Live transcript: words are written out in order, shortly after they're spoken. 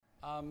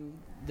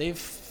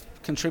They've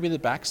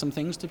contributed back some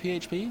things to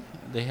PHP.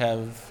 They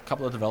have a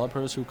couple of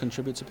developers who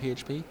contribute to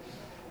PHP.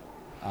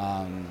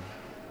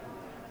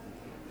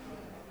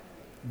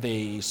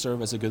 They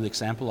serve as a good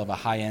example of a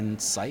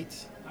high-end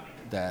site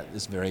that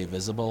is very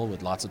visible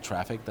with lots of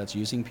traffic that's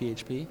using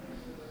PHP.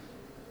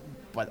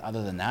 But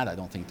other than that, I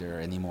don't think they're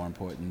any more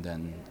important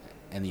than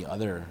any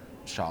other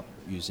shop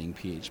using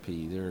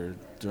PHP.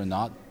 They're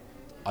not,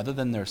 other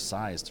than their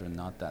size, they're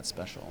not that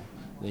special.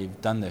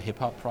 They've done the hip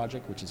hop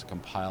project, which is a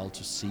compile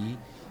to C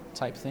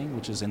type thing,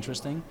 which is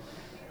interesting.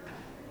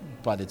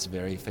 But it's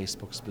very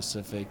Facebook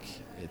specific.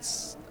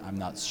 I'm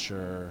not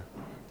sure.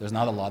 There's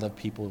not a lot of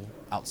people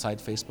outside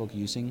Facebook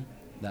using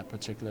that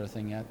particular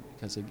thing yet,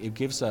 because it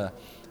gives a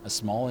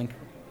small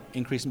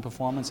increase in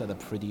performance at a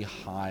pretty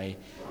high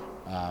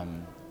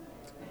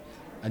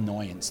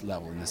annoyance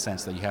level, in the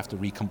sense that you have to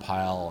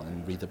recompile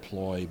and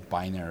redeploy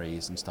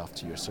binaries and stuff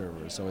to your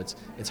server. So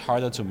it's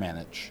harder to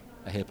manage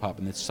a hip hop,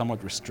 and it's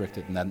somewhat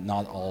restricted in that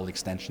not all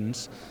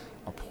extensions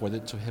are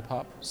ported to hip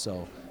hop.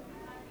 So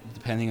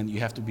depending on, you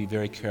have to be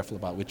very careful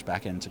about which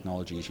backend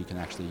technologies you can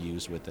actually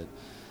use with it.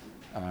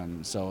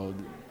 So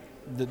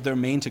their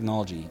main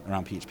technology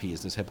around PHP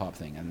is this hip hop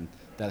thing, and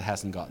that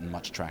hasn't gotten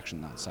much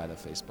traction outside of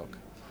Facebook.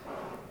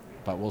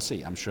 But we'll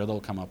see. I'm sure they'll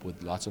come up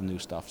with lots of new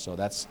stuff. So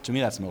to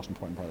me, that's the most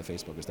important part of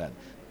Facebook, is that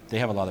they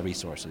have a lot of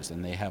resources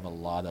and they have a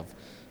lot of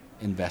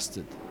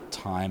invested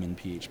time in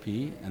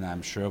PHP, and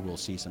I'm sure we'll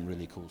see some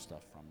really cool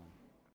stuff.